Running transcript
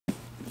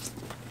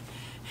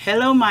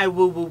Hello my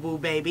woo woo woo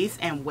babies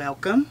and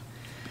welcome.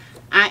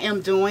 I am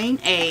doing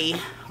a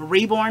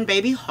Reborn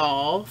baby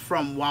haul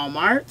from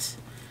Walmart.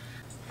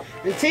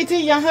 The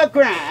TT on her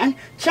grind,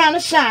 trying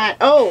to shine.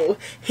 Oh,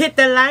 hit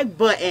the like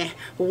button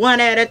one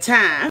at a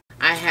time.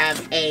 I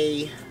have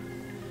a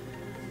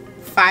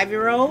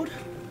 5-year-old,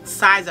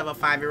 size of a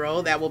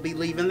 5-year-old that will be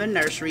leaving the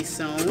nursery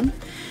soon.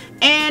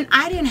 And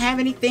I didn't have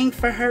anything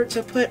for her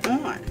to put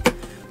on.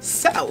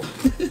 So,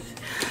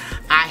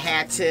 I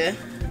had to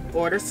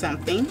order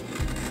something.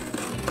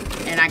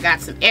 And I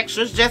got some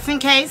extras just in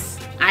case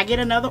I get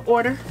another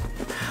order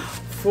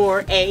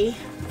for a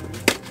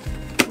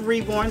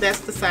Reborn that's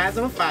the size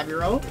of a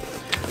 5-year-old.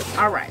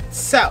 Alright,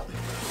 so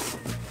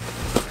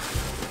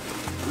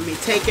let me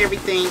take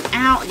everything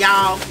out,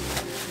 y'all.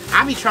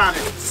 I be trying to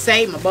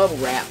save my bubble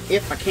wrap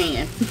if I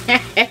can.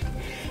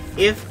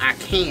 If I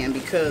can,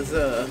 because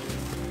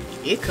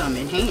it come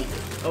in handy.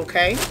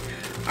 Okay.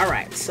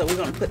 Alright, so we're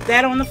gonna put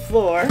that on the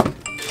floor.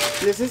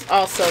 This is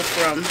also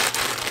from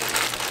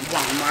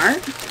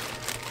Walmart.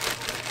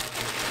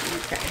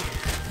 Okay,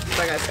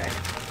 what I gotta say?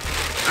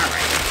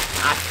 Alright,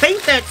 I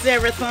think that's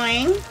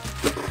everything.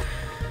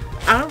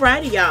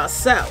 Alrighty, y'all.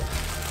 So,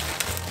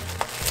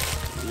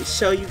 let me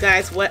show you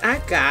guys what I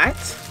got.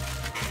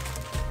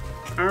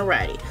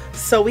 Alrighty,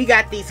 so we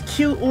got these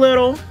cute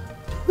little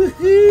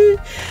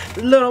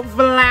little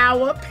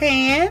flower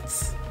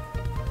pants,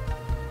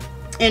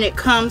 and it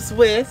comes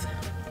with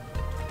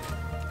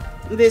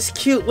this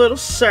cute little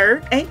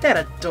shirt. Ain't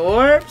that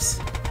adorbs?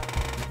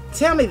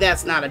 Tell me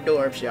that's not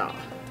adorbs, y'all.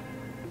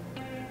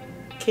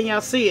 Can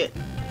y'all see it?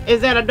 Is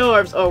that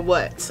adorbs or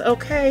what?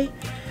 Okay,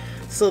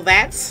 so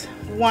that's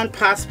one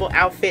possible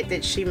outfit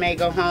that she may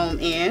go home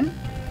in.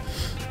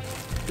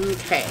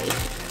 Okay,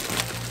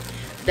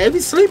 they be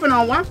sleeping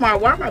on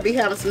Walmart. Walmart be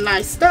having some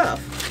nice stuff.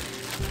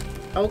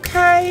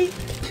 Okay.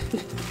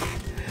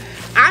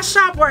 I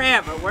shop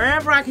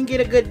wherever I can get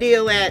a good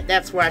deal at.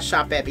 That's where I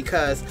shop at,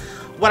 because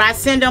what I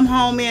send them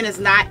home in is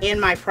not in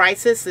my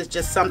prices. It's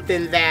just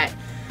something that,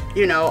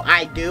 you know,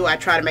 I do. I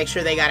try to make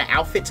sure they got an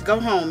outfit to go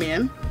home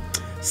in.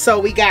 So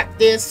we got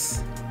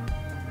this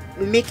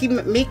Mickey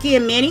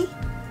and Minnie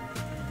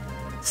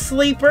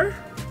sleeper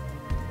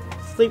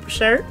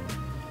shirt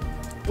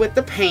with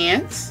the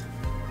pants.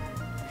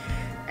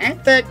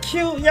 Ain't that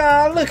cute,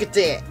 y'all? Look at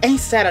that. Ain't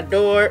that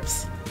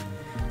adorbs?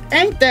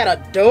 Ain't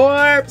that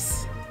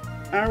adorbs?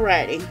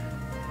 Alrighty.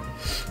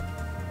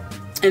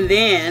 And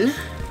then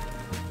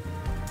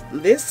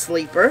this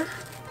sleeper.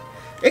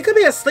 It could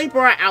be a sleeper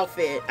or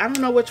outfit. I don't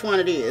know which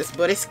one it is,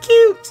 but it's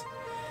cute.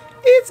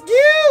 It's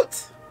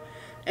cute.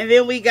 And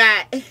then we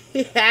got,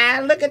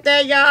 look at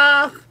that,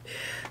 y'all.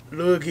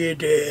 Look at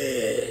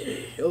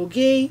that.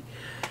 Okay.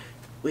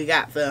 We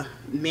got the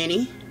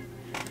mini.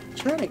 I'm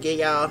trying to get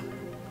y'all,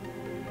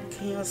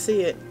 can y'all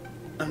see it?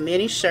 A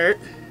mini shirt.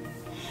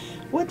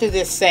 What does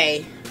this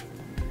say?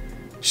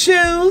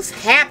 Choose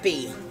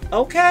happy.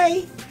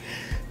 Okay.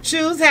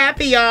 Choose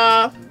happy,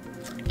 y'all.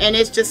 And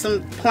it's just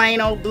some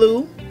plain old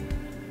blue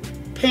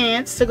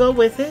pants to go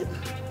with it.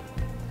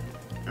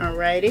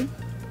 Alrighty.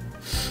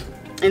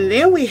 And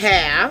then we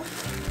have,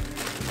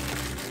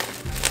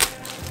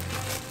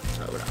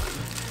 hold on,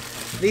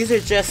 these are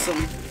just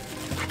some,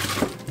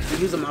 I'm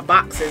using my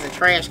box as a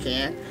trash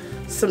can,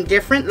 some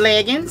different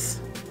leggings.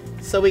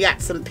 So we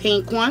got some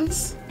pink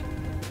ones,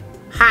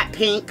 hot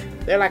pink.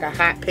 They're like a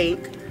hot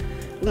pink.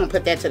 We're gonna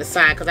put that to the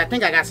side because I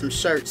think I got some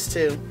shirts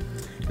too.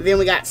 Then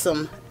we got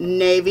some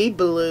navy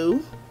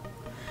blue.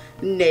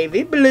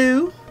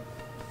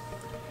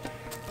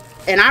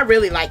 And I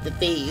really like the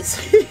these.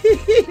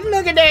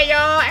 Look at that,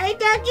 y'all. Ain't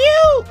that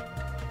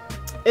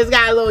cute? It's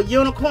got a little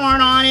unicorn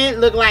on it.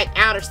 Look like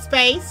outer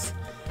space.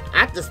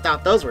 I just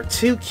thought those were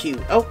too cute.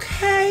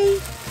 Okay.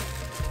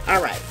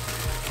 Alright.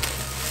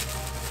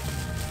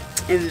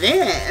 And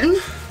then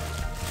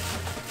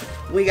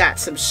we got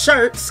some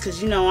shirts,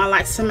 because you know I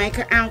like to make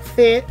an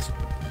outfit.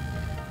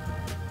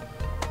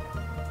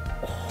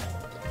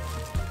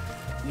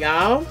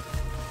 Y'all.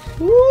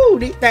 Woo,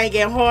 these things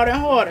getting harder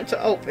and harder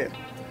to open.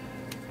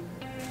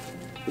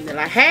 They're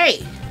like,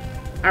 hey.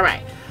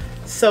 Alright.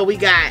 So we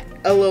got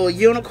a little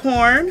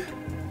unicorn.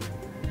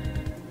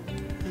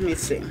 Let me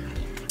see.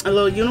 A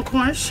little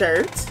unicorn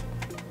shirt.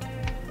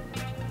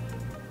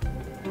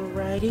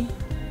 Alrighty.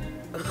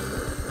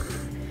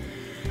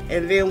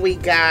 And then we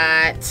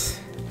got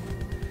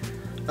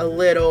a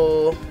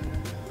little,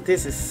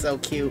 this is so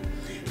cute.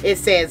 It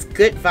says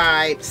good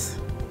vibes.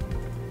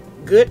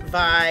 Good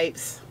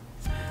vibes.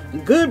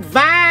 Good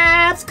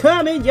vibes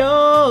coming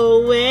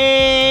your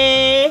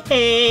way.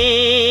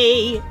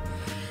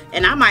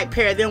 And I might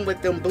pair them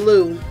with them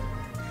blue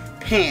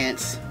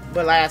pants.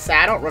 But like I said,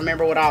 I don't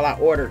remember what all I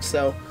ordered.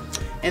 So,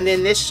 and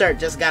then this shirt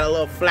just got a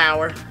little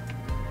flower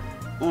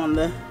on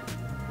the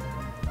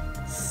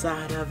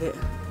side of it.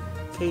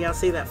 Can y'all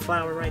see that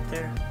flower right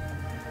there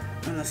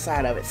on the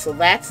side of it? So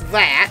that's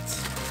that.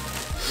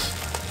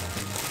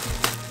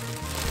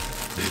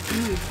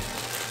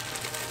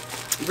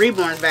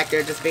 Reborns back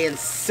there just being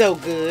so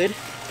good.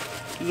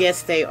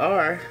 Yes, they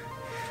are.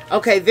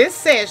 Okay, this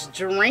says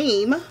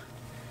Dream.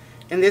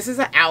 And this is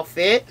an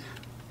outfit.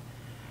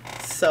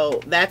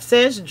 So that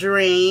says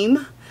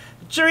dream.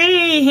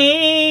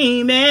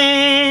 Dreaming.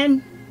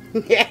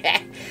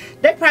 Yeah.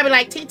 They're probably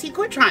like, TT,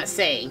 quit trying to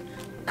sing.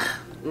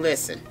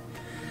 Listen.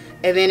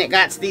 And then it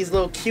got these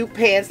little cute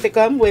pants to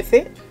come with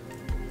it.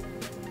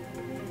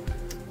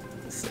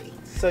 Let's see.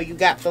 So you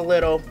got the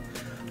little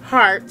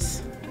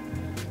hearts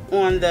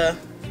on the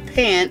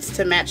pants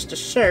to match the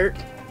shirt.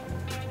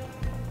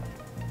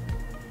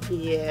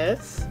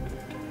 Yes.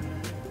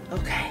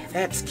 Okay,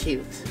 that's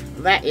cute.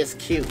 That is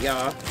cute,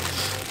 y'all.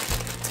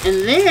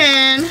 And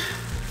then,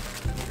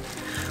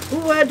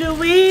 what do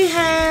we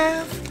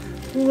have?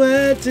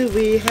 What do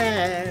we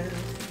have?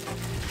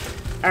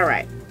 All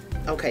right.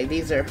 Okay,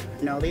 these are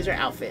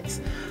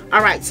outfits.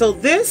 All right, so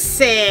this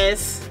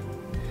says,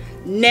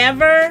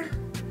 never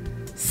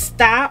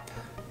stop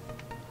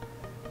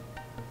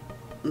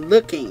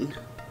looking.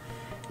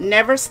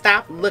 Never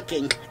stop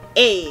looking.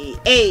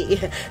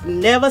 Hey,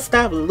 never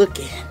stop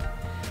looking.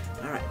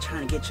 All right,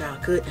 trying to get y'all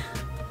good.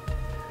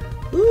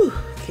 Ooh,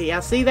 can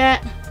y'all see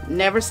that?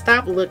 Never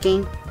stop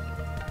looking.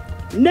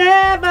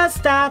 Never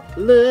stop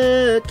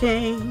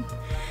looking.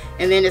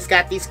 And then it's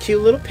got these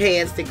cute little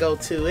pants to go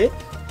to it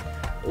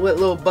with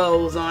little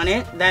bows on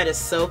it. That is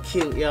so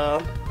cute,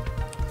 y'all.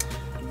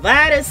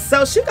 That is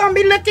so, she gonna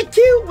be looking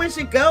cute when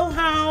she go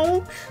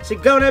home. She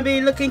gonna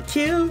be looking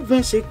cute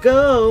when she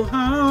go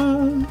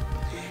home.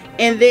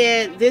 And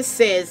then this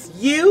says,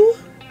 you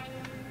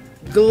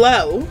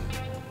glow.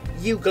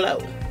 You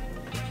glow.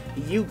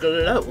 You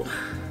glow.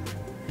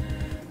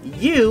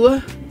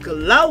 You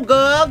glow,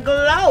 girl,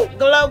 glow.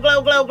 Glow,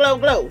 glow, glow, glow,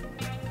 glow.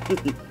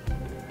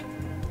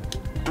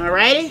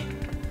 Alrighty.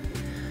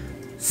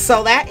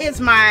 So that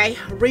is my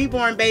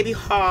Reborn baby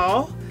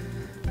haul.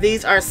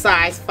 These are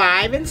size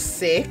 5 and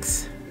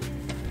 6.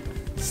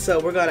 So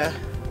we're gonna,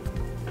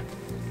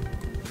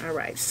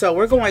 alright, so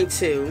we're going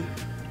to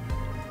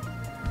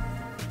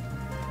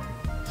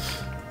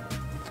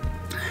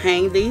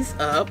hang these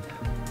up.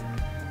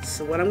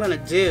 So what I'm gonna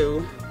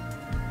do,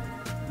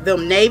 the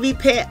navy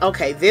pant,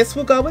 okay, this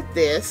will go with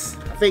this.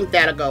 I think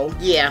that'll go,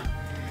 yeah.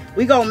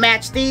 We gonna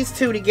match these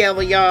two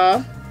together,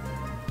 y'all.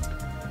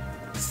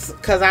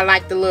 Cause I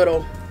like the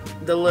little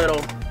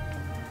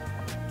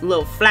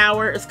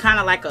flower. It's kind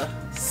of like a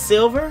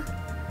silver,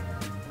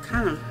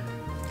 kind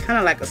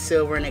of like a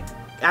silver, and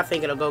I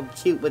think it'll go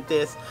cute with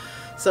this.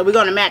 So we're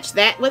gonna match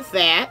that with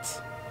that.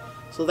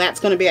 So that's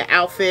gonna be an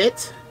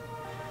outfit,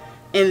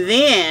 and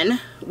then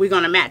we're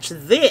gonna match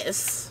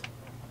this.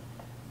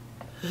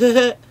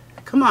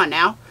 Come on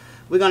now,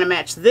 we're gonna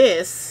match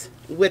this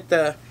with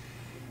the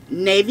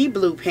navy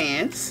blue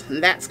pants,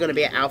 and that's gonna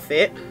be an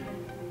outfit.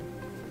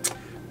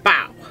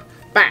 Bow,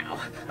 bow,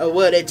 oh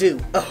what it do,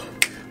 oh,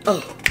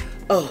 oh,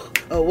 oh,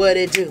 oh what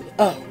it do,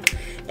 oh.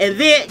 And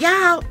then,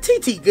 y'all,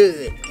 TT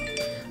good.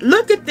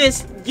 Look at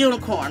this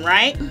unicorn,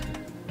 right?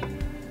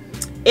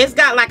 It's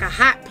got like a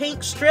hot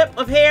pink strip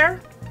of hair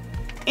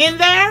in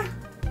there.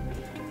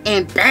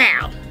 And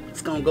bow,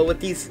 it's gonna go with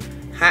these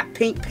hot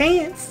pink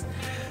pants.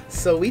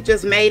 So we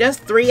just made us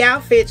 3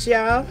 outfits,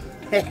 y'all.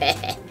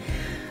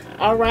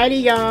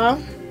 Alrighty,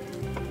 y'all.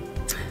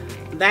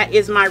 That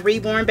is my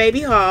Reborn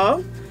baby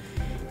haul.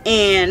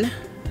 And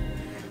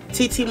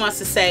TT wants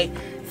to say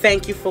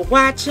thank you for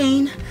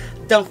watching.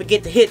 Don't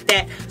forget to hit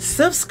that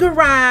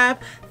subscribe,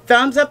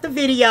 thumbs up the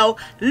video,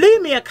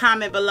 leave me a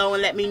comment below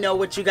and let me know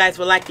what you guys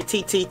would like your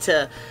TT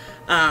to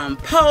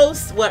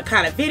post, what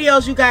kind of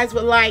videos you guys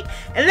would like,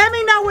 and let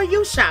me know where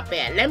you shop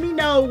at. Let me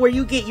know where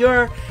you get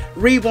your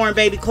Reborn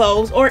baby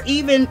clothes, or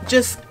even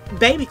just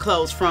baby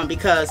clothes from,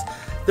 because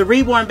the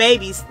Reborn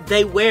babies,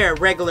 they wear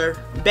regular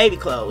baby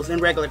clothes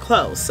and regular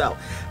clothes. So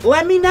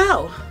let me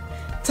know.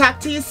 Talk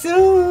to you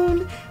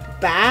soon.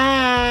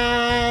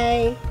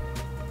 Bye.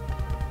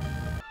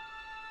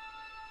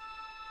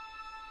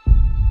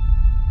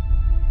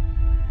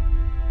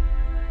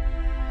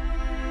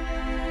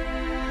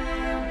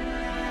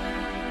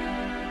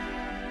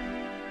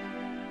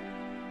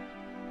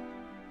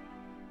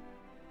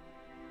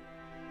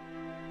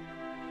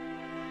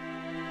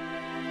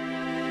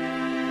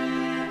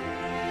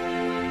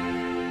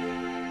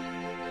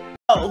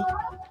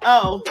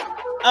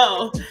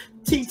 Oh,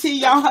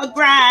 TT on her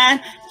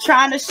grind,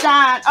 trying to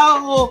shine.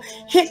 Oh,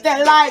 hit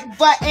that like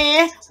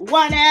button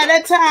one at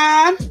a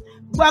time.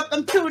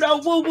 Welcome to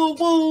the woo woo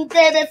woo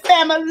baby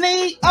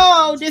family.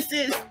 Oh, this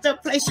is the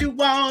place you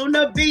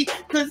wanna be,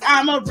 cause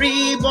I'm a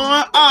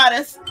reborn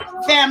artist.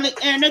 Family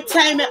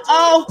entertainment.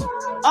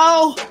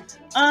 Oh,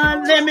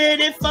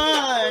 unlimited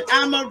fun.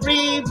 I'm a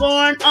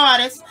reborn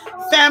artist.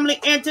 Family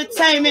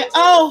entertainment.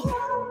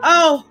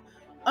 Oh,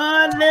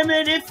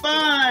 unlimited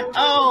fun.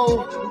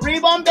 Oh,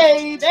 Reborn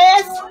babies,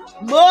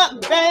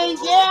 mukbang,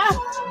 yeah,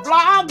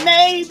 vlog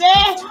maybe.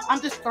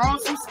 I'm just throwing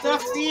some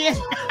stuff in.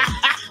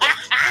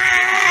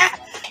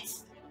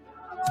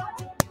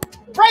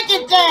 Break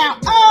it down.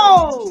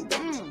 Oh.